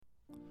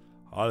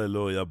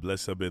Hallelujah.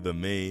 Blessed be the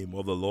name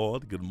of the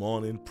Lord. Good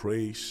morning.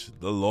 Praise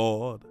the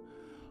Lord.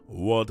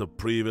 What a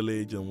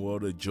privilege and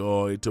what a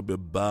joy to be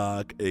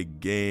back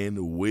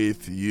again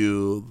with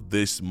you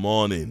this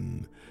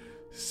morning.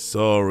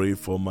 Sorry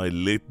for my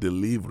late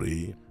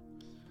delivery.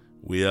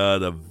 We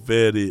had a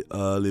very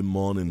early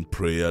morning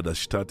prayer that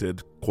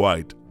started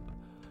quite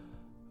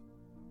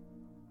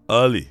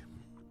early.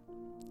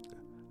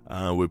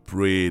 And we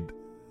prayed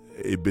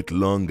a bit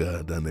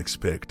longer than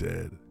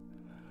expected.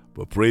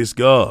 But praise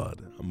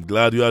God. I'm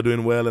glad you are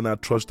doing well, and I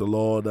trust the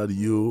Lord that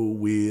you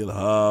will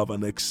have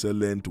an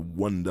excellent,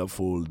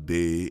 wonderful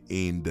day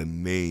in the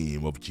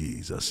name of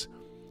Jesus.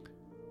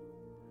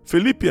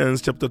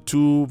 Philippians chapter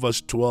 2,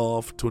 verse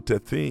 12 to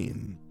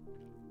 13.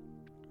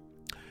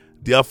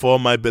 Therefore,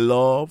 my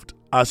beloved,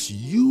 as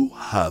you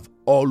have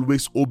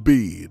always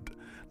obeyed,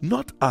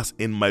 not as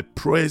in my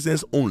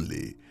presence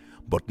only,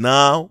 but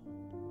now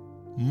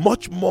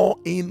much more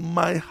in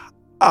my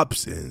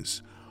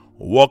absence,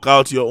 work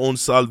out your own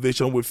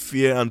salvation with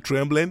fear and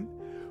trembling,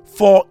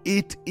 for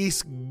it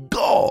is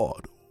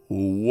God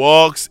who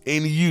works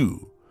in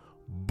you,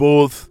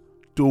 both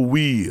to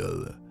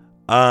will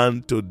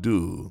and to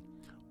do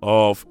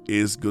of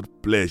His good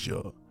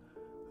pleasure.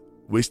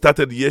 We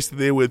started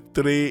yesterday with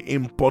 3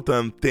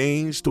 important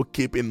things to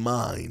keep in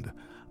mind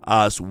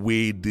as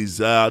we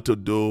desire to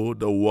do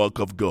the work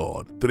of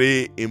God.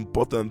 3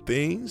 important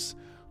things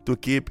to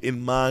keep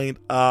in mind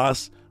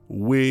as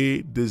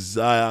we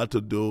desire to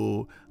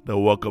do the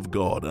work of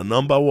God. And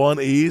number 1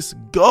 is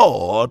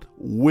God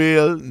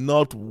will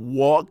not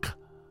walk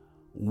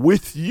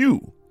with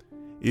you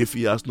if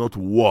He has not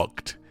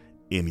walked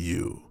in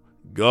you.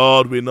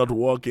 God will not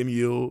walk in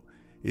you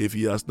if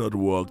He has not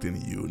walked in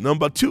you.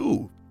 Number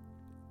 2,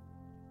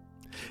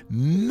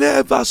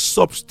 never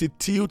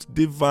substitute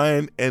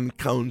divine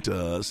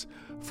encounters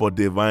for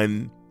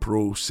divine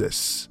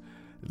process.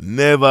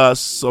 Never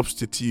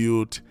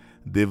substitute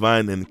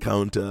divine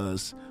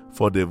encounters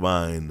for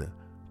divine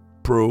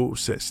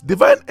process.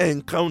 Divine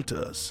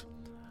encounters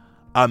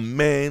are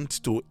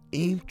meant to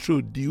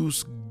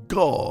introduce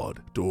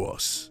God to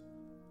us.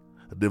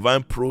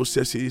 Divine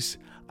processes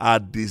are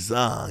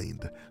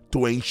designed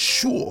to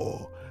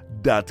ensure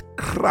that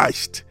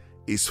Christ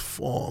is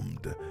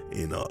formed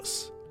in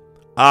us.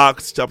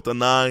 Acts chapter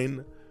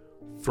 9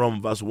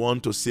 from verse 1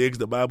 to 6,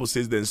 the Bible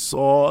says, Then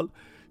Saul,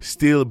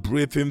 still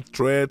breathing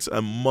threats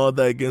and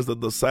murder against the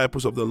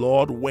disciples of the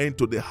Lord, went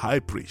to the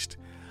high priest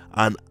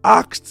and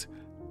asked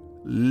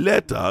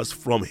letters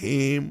from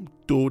him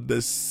to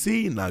the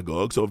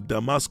synagogues of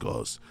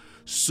Damascus,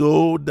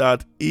 so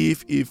that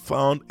if he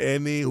found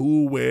any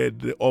who were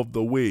of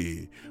the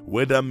way,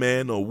 whether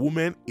men or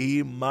women,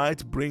 he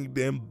might bring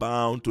them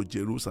bound to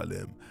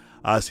Jerusalem.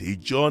 As he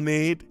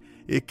journeyed,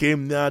 he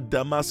came near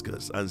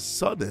Damascus, and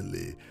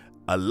suddenly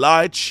a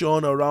light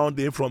shone around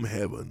him from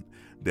heaven.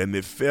 Then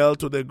he fell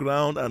to the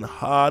ground and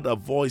heard a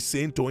voice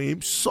saying to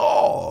him,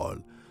 Saul,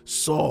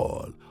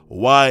 Saul,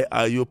 why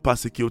are you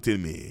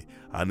persecuting me?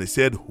 And he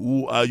said,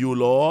 Who are you,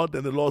 Lord?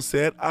 And the Lord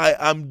said, I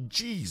am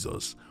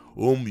Jesus,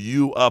 whom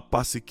you are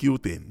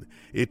persecuting.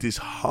 It is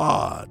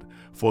hard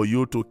for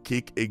you to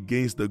kick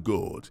against the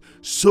goads.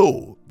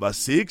 So, verse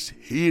 6,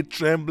 he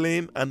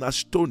trembling and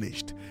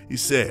astonished, he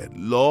said,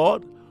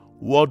 Lord,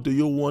 what do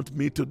you want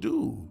me to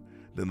do?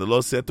 Then the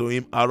Lord said to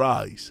him,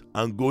 Arise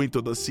and go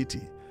into the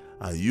city,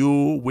 and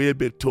you will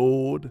be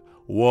told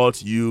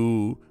what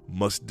you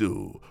must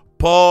do.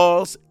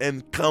 Paul's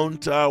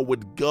encounter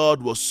with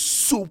God was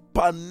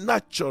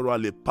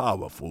supernaturally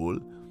powerful,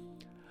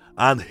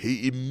 and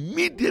he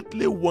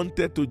immediately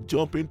wanted to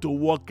jump into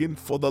working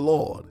for the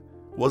Lord.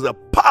 It was a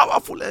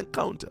powerful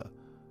encounter.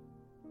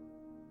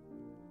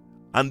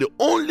 And the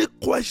only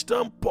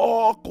question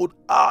Paul could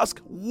ask,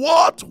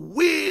 what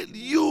will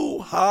you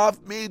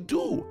have me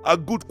do? A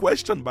good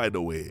question, by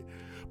the way.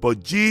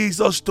 But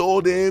Jesus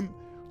told him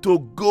to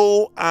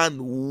go and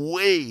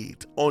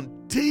wait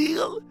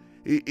until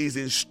he is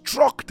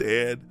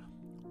instructed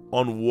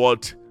on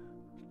what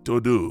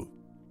to do.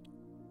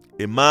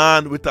 A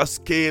man with a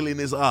scale in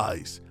his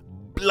eyes,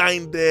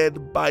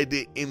 blinded by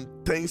the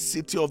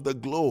intensity of the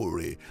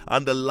glory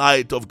and the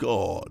light of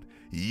God,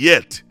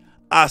 yet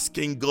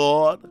asking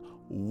God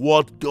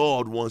what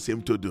God wants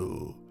him to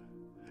do.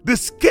 The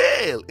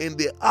scale in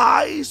the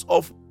eyes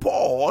of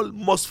Paul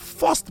must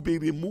first be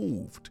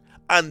removed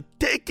and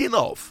taken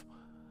off.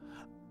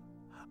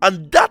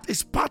 And that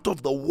is part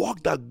of the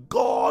work that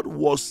God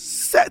was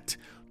set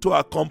to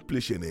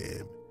accomplish in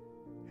him.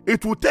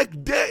 It will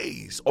take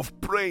days of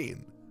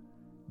praying,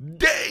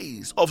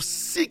 days of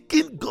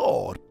seeking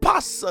God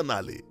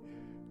personally,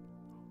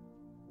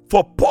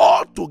 for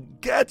Paul to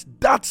get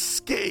that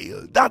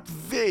scale, that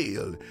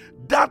veil,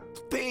 that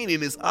thing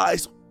in his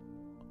eyes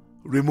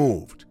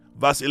removed.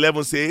 Verse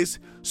 11 says,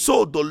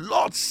 So the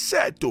Lord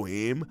said to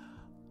him,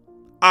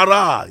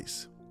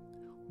 Arise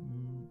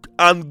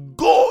and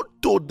go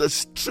to the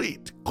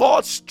street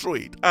called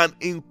Straight, and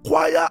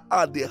inquire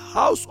at the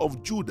house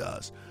of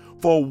Judas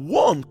for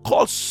one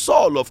called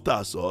Saul of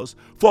Tarsus,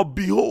 for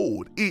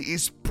behold, he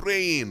is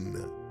praying.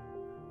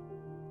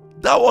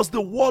 That was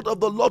the word of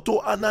the Lord to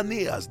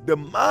Ananias, the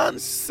man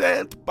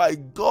sent by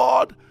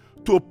God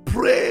to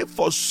pray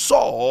for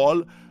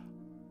Saul,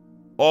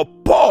 or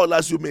Paul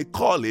as you may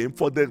call him,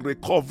 for the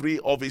recovery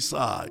of his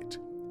sight.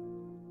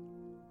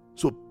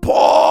 So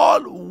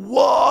Paul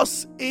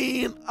was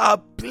in a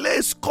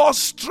place called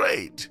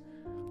straight,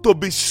 to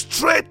be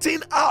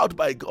straightened out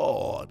by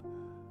God.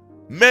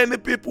 Many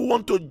people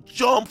want to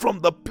jump from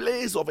the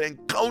place of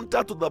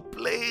encounter to the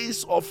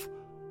place of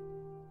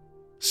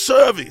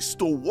service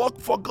to work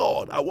for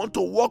God. I want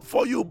to work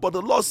for you, but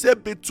the Lord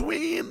said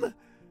between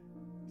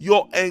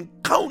your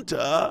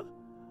encounter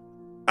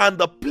and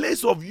the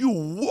place of you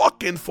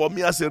working for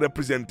me as a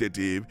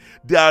representative,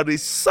 there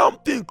is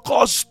something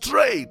called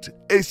straight,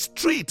 a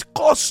street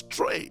called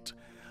straight.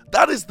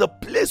 That is the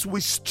place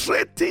we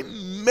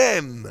straighten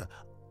men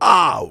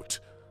out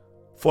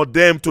for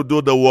them to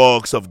do the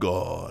works of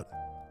God.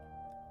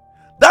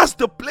 That's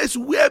the place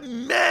where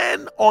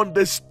men on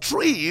the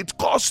street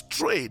called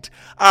straight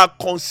are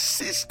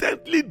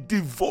consistently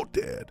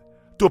devoted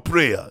to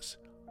prayers.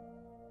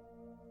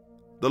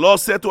 The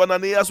Lord said to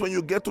Ananias, when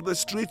you get to the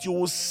street, you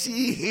will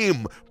see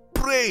him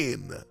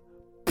praying.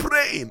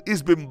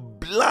 He's been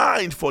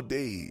blind for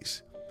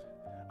days.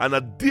 And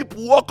a deep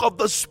work of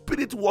the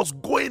Spirit was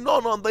going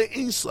on the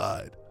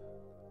inside.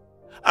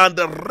 And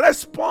the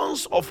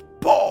response of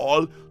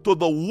Paul to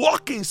the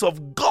workings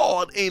of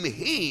God in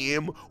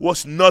him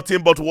was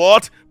nothing but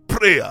what?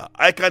 Prayer.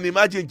 I can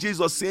imagine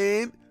Jesus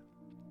saying,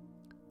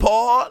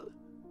 Paul,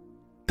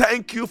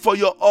 thank you for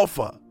your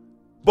offer.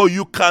 But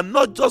you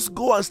cannot just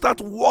go and start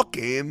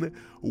walking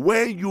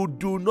when you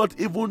do not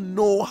even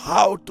know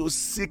how to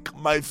seek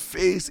my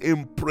face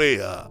in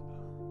prayer.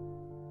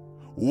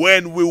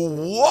 When we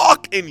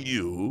walk in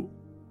you,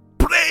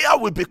 prayer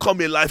will become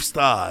a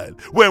lifestyle.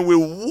 When we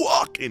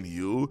walk in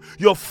you,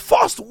 your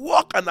first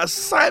work and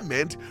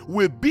assignment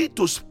will be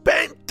to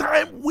spend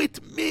time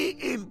with me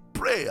in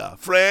prayer.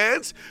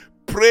 Friends,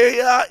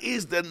 prayer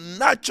is the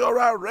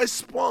natural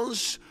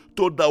response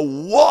to the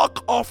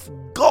work of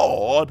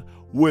God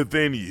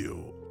within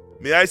you.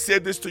 May I say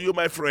this to you,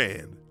 my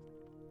friend?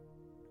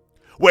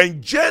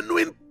 When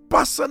genuine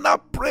personal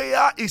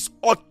prayer is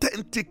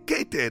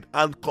authenticated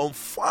and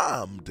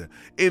confirmed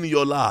in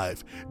your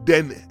life,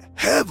 then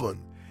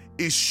heaven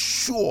is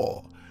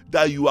sure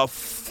that you are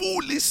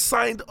fully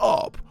signed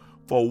up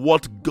for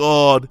what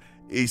God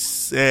is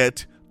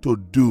set to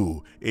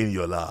do in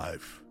your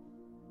life.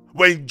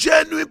 When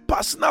genuine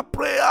personal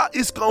prayer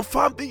is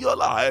confirmed in your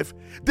life,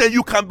 then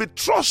you can be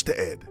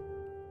trusted.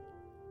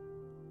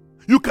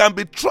 You can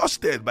be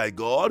trusted by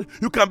God.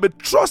 You can be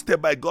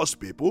trusted by God's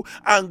people.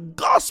 And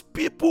God's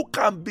people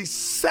can be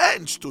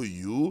sent to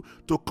you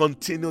to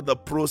continue the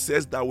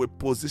process that will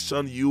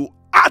position you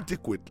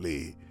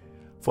adequately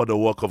for the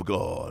work of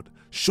God.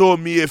 Show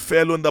me a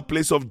fellow in the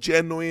place of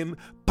genuine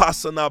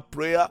personal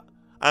prayer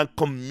and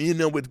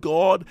communion with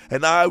God,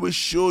 and I will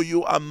show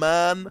you a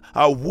man,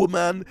 a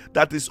woman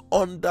that is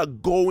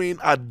undergoing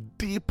a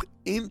deep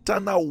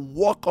internal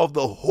work of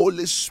the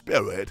Holy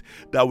Spirit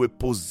that will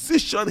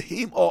position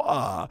him or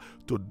her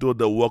to do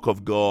the work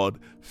of God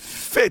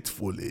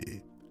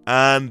faithfully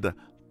and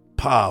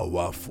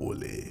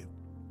powerfully.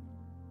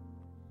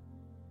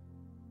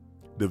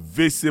 The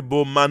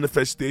visible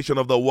manifestation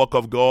of the work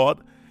of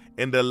God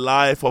in the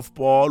life of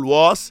Paul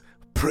was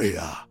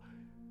prayer.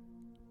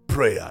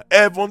 Prayer.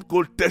 Everyone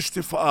could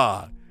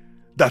testify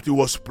that he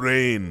was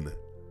praying.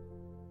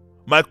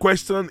 My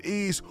question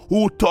is,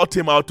 who taught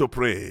him how to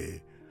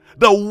pray?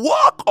 The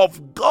work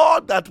of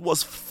God that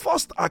was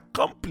first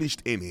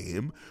accomplished in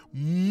him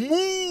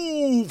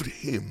moved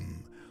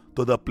him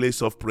to the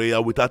place of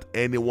prayer without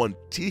anyone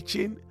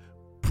teaching,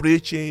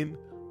 preaching,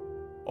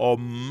 or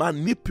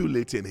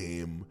manipulating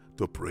him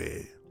to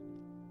pray.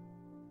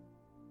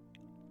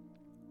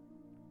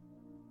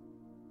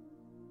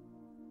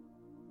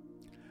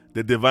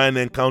 The divine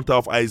encounter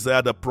of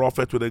Isaiah the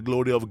prophet with the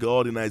glory of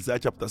God in Isaiah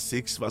chapter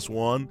 6 verse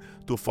 1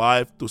 to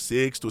 5 to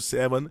 6 to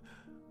 7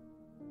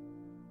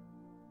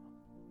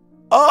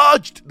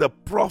 urged the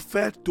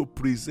prophet to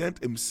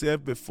present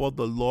himself before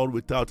the Lord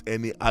without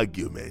any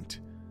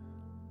argument.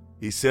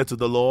 He said to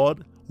the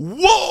Lord,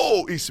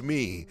 "Woe is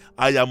me!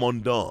 I am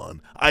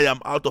undone. I am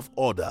out of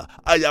order.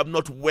 I am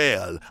not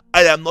well.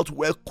 I am not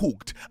well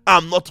cooked.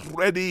 I'm not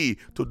ready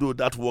to do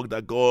that work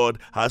that God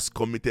has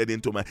committed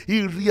into my."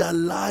 He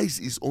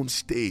realized his own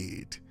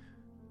state.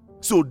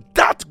 So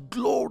that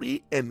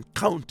glory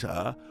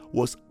encounter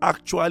was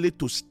actually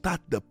to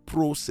start the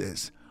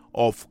process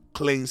of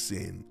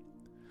cleansing.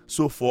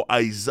 So for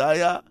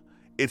Isaiah,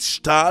 it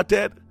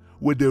started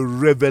with the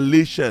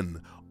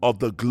revelation of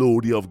the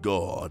glory of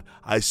God.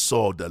 I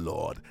saw the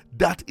Lord.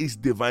 That is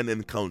divine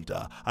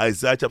encounter.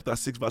 Isaiah chapter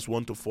 6 verse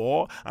 1 to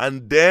 4.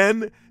 And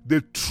then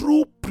the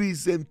true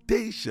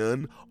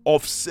presentation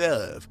of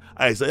self.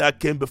 Isaiah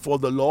came before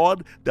the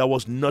Lord. There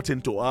was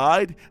nothing to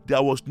hide.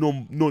 There was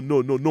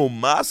no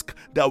mask.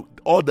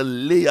 All the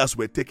layers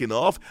were taken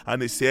off,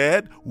 and he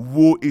said,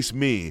 "Woe is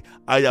me!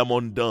 I am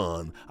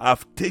undone.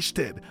 I've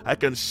tasted. I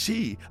can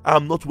see.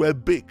 I'm not well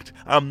baked.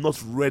 I'm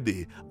not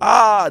ready.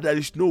 There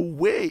is no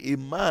way a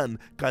man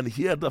can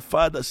hear the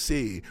Father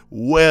say,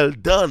 'Well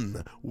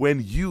done,'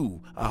 when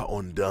you are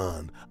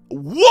undone.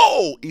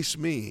 Woe is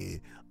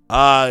me!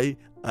 I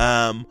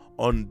am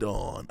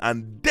undone."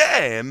 And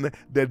then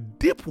the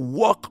deep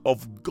work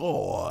of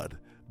God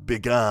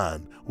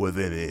began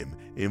within him.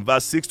 In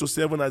verse 6 to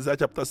 7, Isaiah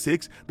chapter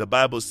 6, the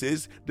Bible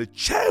says, "The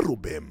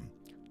cherubim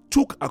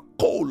took a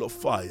coal of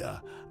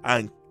fire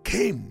and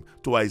came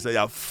to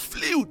Isaiah,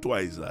 flew to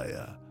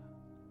Isaiah,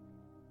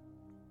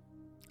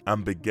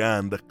 and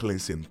began the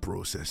cleansing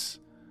process."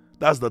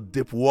 That's the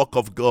deep work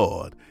of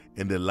God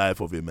in the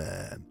life of a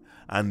man.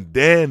 And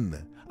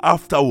then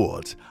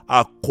afterwards,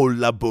 a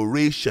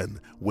collaboration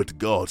with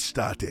God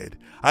started.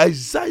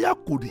 Isaiah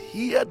could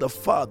hear the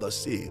Father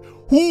say,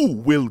 "Who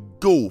will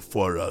go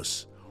for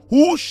us?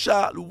 Who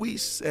shall we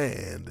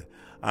send?"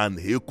 And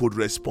he could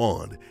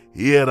respond,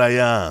 "Here I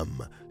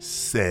am,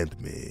 send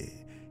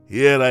me.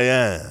 Here I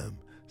am,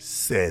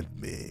 send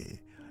me."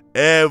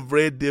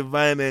 Every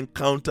divine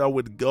encounter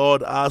with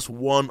God has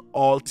one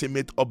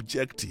ultimate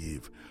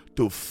objective: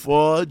 to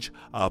forge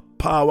a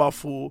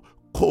powerful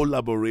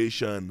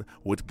collaboration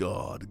with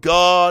God.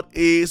 God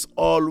is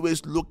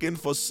always looking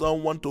for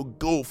someone to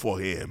go for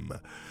him.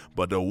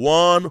 But the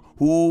one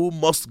who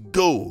must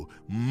go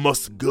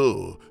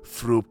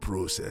through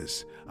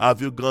process.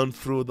 Have you gone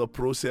through the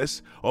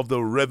process of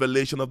the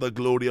revelation of the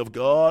glory of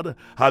God?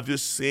 Have you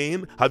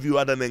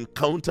had an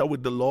encounter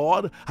with the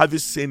Lord? Have you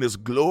seen his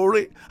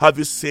glory? Have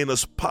you seen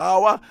his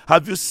power?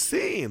 Have you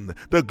seen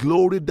the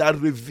glory that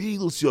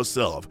reveals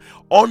yourself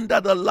under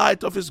the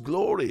light of his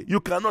glory? You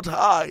cannot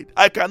hide.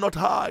 I cannot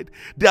hide.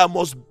 There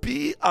must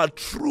be a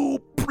true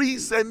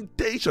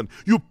presentation.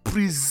 You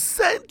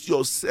present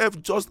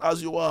yourself just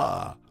as you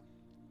are.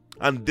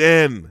 And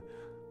then,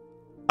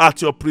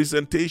 at your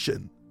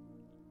presentation,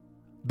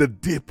 the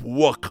deep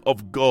work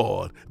of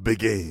God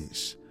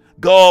begins.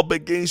 God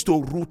begins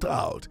to root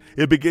out.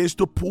 He begins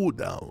to pull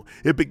down.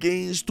 He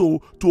begins to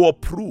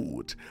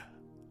uproot.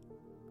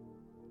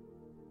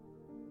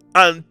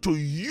 And to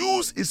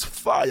use his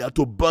fire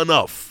to burn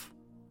off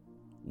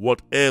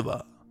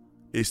whatever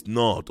is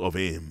not of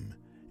him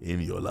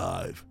in your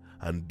life.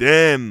 And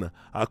then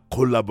a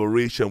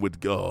collaboration with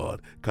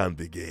God can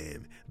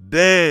begin.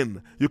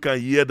 Then you can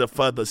hear the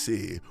Father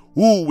say,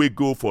 "Who will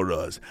go for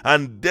us?"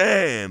 And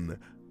then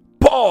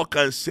Paul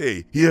can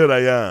say, "Here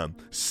I am,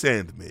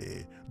 send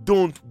me."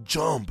 Don't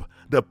jump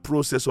the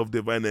process of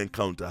divine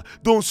encounter.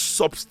 Don't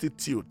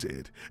substitute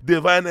it.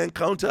 Divine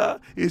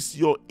encounter is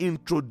your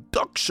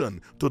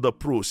introduction to the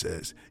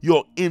process,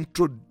 your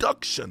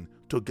introduction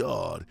to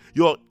God,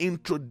 your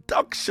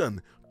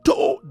introduction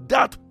to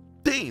that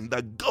thing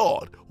that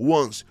God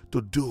wants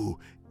to do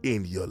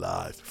in your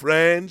life.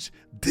 Friends,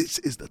 this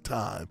is the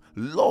time.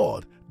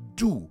 Lord,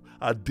 do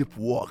a deep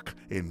work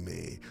in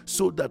me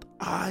so that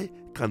I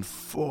can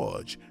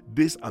forge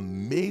this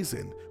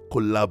amazing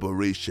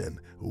collaboration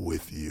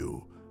with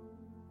you.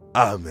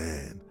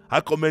 Amen.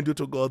 I commend you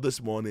to God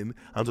this morning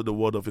and to the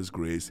word of his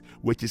grace,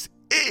 which is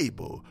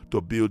able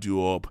to build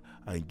you up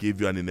and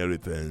give you an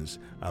inheritance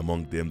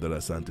among them that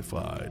are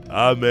sanctified.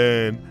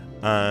 Amen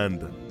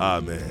and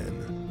amen.